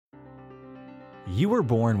You were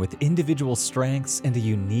born with individual strengths and a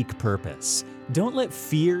unique purpose. Don't let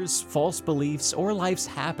fears, false beliefs, or life's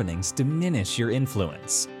happenings diminish your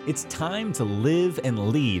influence. It's time to live and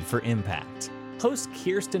lead for impact. Host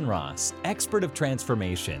Kirsten Ross, expert of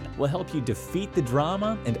transformation, will help you defeat the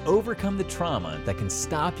drama and overcome the trauma that can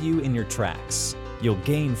stop you in your tracks. You'll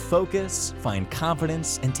gain focus, find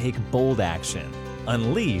confidence, and take bold action.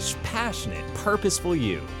 Unleash passionate, purposeful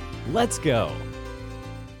you. Let's go.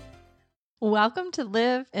 Welcome to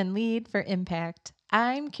Live and Lead for Impact.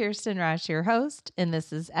 I'm Kirsten Ross, your host, and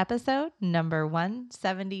this is episode number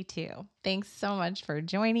 172. Thanks so much for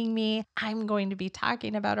joining me. I'm going to be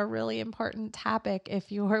talking about a really important topic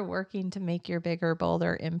if you are working to make your bigger,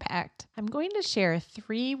 bolder impact. I'm going to share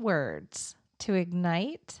 3 words to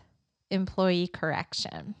ignite employee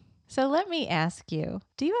correction. So let me ask you,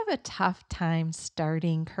 do you have a tough time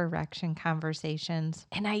starting correction conversations?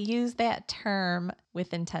 And I use that term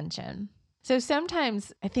with intention. So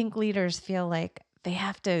sometimes I think leaders feel like they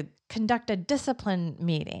have to conduct a discipline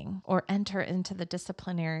meeting or enter into the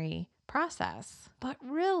disciplinary process. But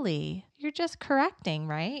really, you're just correcting,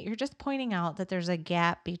 right? You're just pointing out that there's a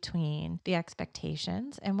gap between the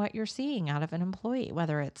expectations and what you're seeing out of an employee,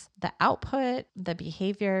 whether it's the output, the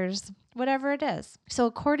behaviors, whatever it is. So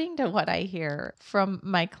according to what I hear from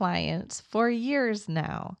my clients for years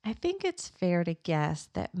now, I think it's fair to guess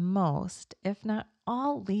that most, if not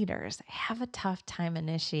all leaders have a tough time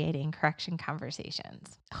initiating correction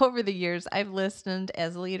conversations. Over the years, I've listened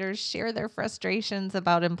as leaders share their frustrations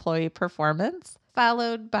about employee performance,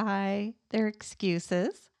 followed by their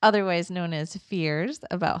excuses, otherwise known as fears,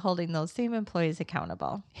 about holding those same employees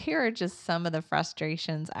accountable. Here are just some of the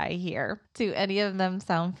frustrations I hear. Do any of them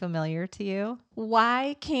sound familiar to you?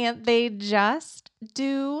 Why can't they just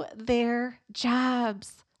do their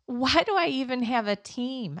jobs? Why do I even have a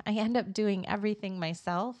team? I end up doing everything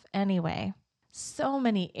myself anyway. So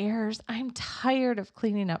many errors. I'm tired of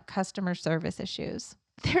cleaning up customer service issues.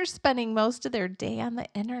 They're spending most of their day on the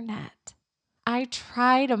internet. I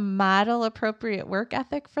try to model appropriate work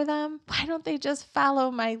ethic for them. Why don't they just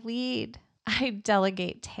follow my lead? I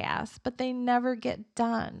delegate tasks, but they never get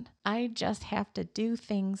done. I just have to do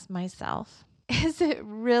things myself. Is it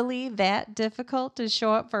really that difficult to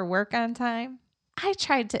show up for work on time? I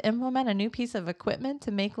tried to implement a new piece of equipment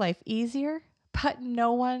to make life easier, but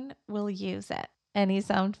no one will use it. Any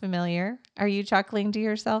sound familiar? Are you chuckling to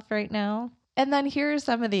yourself right now? And then here are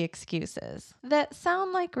some of the excuses that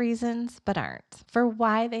sound like reasons but aren't for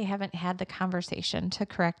why they haven't had the conversation to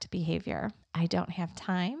correct behavior. I don't have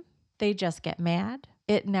time. They just get mad.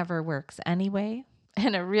 It never works anyway.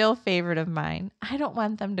 And a real favorite of mine, I don't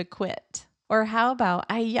want them to quit. Or how about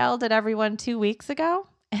I yelled at everyone 2 weeks ago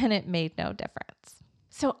and it made no difference.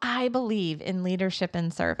 So I believe in leadership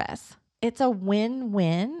and service. It's a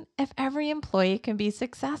win-win if every employee can be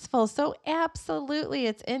successful. So absolutely,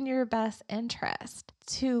 it's in your best interest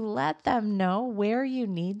to let them know where you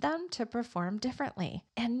need them to perform differently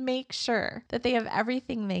and make sure that they have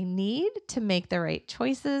everything they need to make the right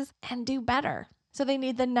choices and do better. So they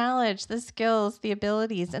need the knowledge, the skills, the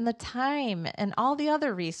abilities, and the time and all the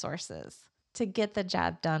other resources to get the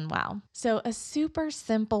job done well. So a super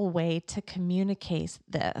simple way to communicate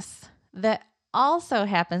this that also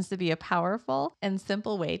happens to be a powerful and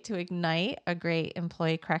simple way to ignite a great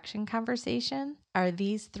employee correction conversation are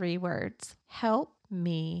these 3 words: help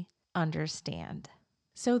me understand.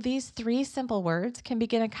 So these 3 simple words can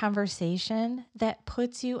begin a conversation that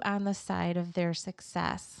puts you on the side of their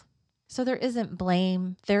success. So there isn't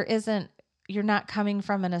blame, you're not coming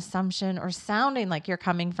from an assumption or sounding like you're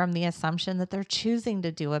coming from the assumption that they're choosing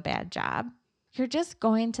to do a bad job. You're just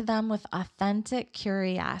going to them with authentic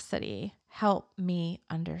curiosity. Help me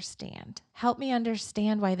understand. Help me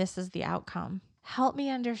understand why this is the outcome. Help me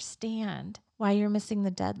understand why you're missing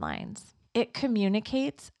the deadlines. It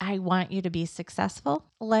communicates, I want you to be successful.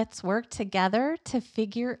 Let's work together to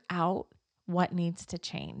figure out what needs to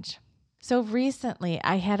change. So recently,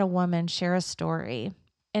 I had a woman share a story.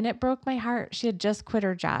 And it broke my heart. She had just quit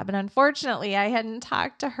her job. And unfortunately, I hadn't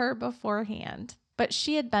talked to her beforehand. But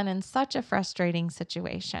she had been in such a frustrating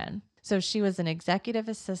situation. So she was an executive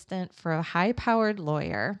assistant for a high-powered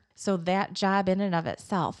lawyer. So that job in and of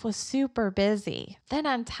itself was super busy. Then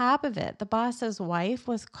on top of it, the boss's wife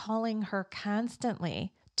was calling her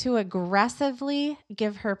constantly to aggressively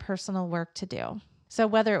give her personal work to do. So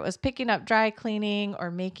whether it was picking up dry cleaning or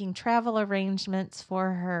making travel arrangements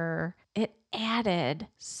for her, it added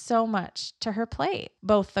so much to her plate.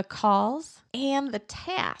 Both the calls and the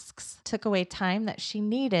tasks took away time that she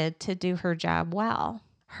needed to do her job well.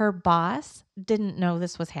 Her boss didn't know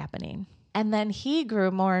this was happening. And then he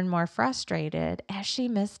grew more and more frustrated as she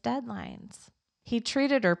missed deadlines. He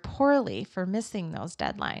treated her poorly for missing those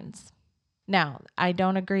deadlines. Now, I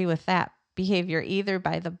don't agree with that behavior either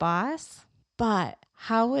by the boss, but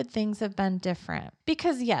how would things have been different?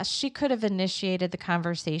 Because yes, she could have initiated the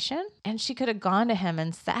conversation and she could have gone to him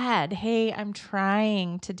and said, hey, I'm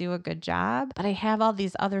trying to do a good job, but I have all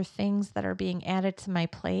these other things that are being added to my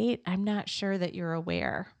plate. I'm not sure that you're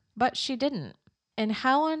aware. But she didn't. And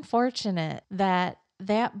how unfortunate that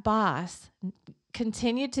that boss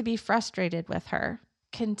continued to be frustrated with her,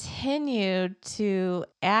 continued to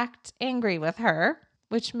act angry with her,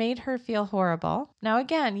 which made her feel horrible. Now,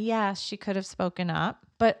 again, yes, she could have spoken up,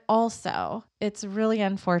 but also it's really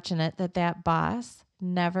unfortunate that that boss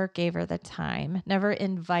never gave her the time, never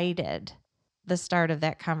invited the start of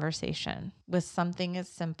that conversation with something as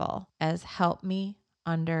simple as help me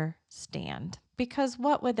understand. Because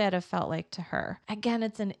what would that have felt like to her? Again,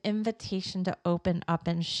 it's an invitation to open up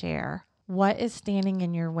and share. What is standing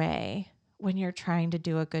in your way when you're trying to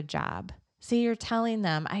do a good job? See, you're telling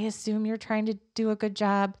them, I assume you're trying to do a good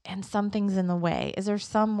job and something's in the way. Is there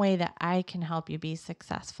some way that I can help you be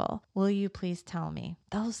successful? Will you please tell me?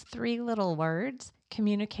 Those 3 little words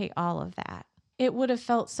communicate all of that. It would have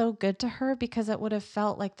felt so good to her because it would have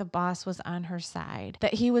felt like the boss was on her side,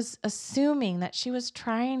 that he was assuming that she was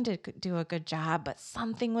trying to do a good job, but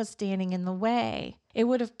something was standing in the way. It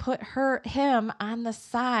would have put him on the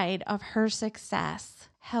side of her success.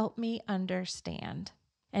 Help me understand.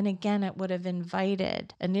 And again, it would have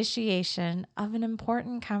invited initiation of an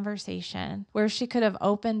important conversation where she could have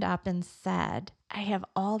opened up and said, I have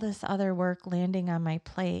all this other work landing on my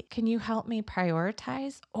plate. Can you help me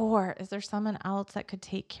prioritize? Or is there someone else that could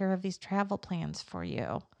take care of these travel plans for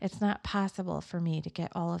you? It's not possible for me to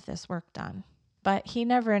get all of this work done. But he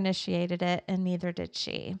never initiated it, and neither did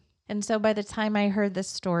she. And so by the time I heard this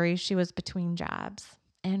story, she was between jobs.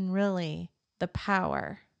 And really, the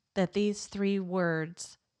power that these 3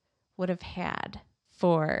 words would have had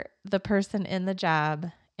for the person in the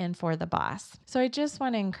job and for the boss. So I just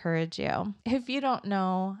want to encourage you, if you don't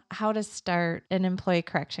know how to start an employee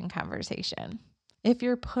correction conversation, if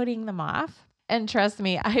you're putting them off, and trust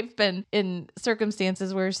me, I've been in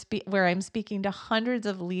circumstances where I'm speaking to hundreds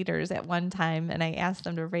of leaders at one time, and I ask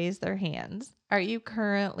them to raise their hands. Are you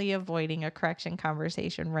currently avoiding a correction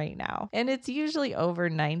conversation right now? And it's usually over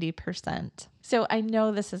 90%. So I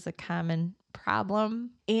know this is a common problem,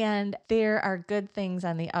 and there are good things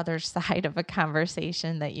on the other side of a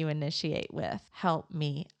conversation that you initiate with, help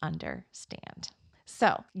me understand.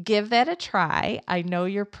 So give that a try. I know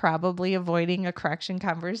you're probably avoiding a correction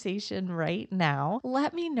conversation right now.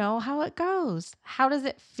 Let me know how it goes. How does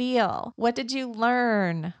it feel? What did you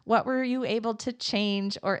learn? What were you able to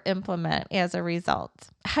change or implement as a result?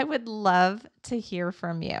 I would love to hear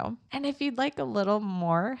from you. And if you'd like a little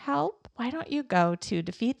more help, why don't you go to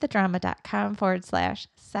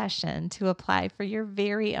defeatthedrama.com/session to apply for your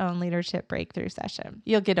very own leadership breakthrough session.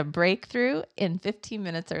 You'll get a breakthrough in 15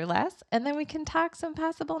 minutes or less, and then we can talk some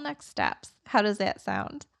possible next steps. How does that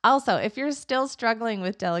sound? Also, if you're still struggling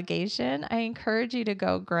with delegation, I encourage you to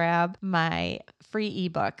go grab my free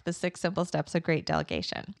ebook, The 6 Simple Steps of Great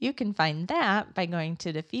Delegation. You can find that by going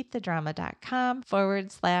to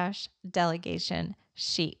defeatthedrama.com/delegation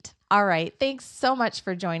sheet. All right. Thanks so much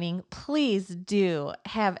for joining. Please do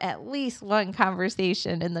have at least one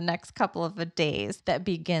conversation in the next couple of days that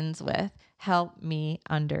begins with, help me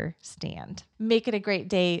understand. Make it a great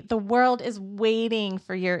day. The world is waiting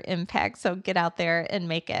for your impact. So get out there and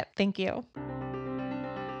make it. Thank you.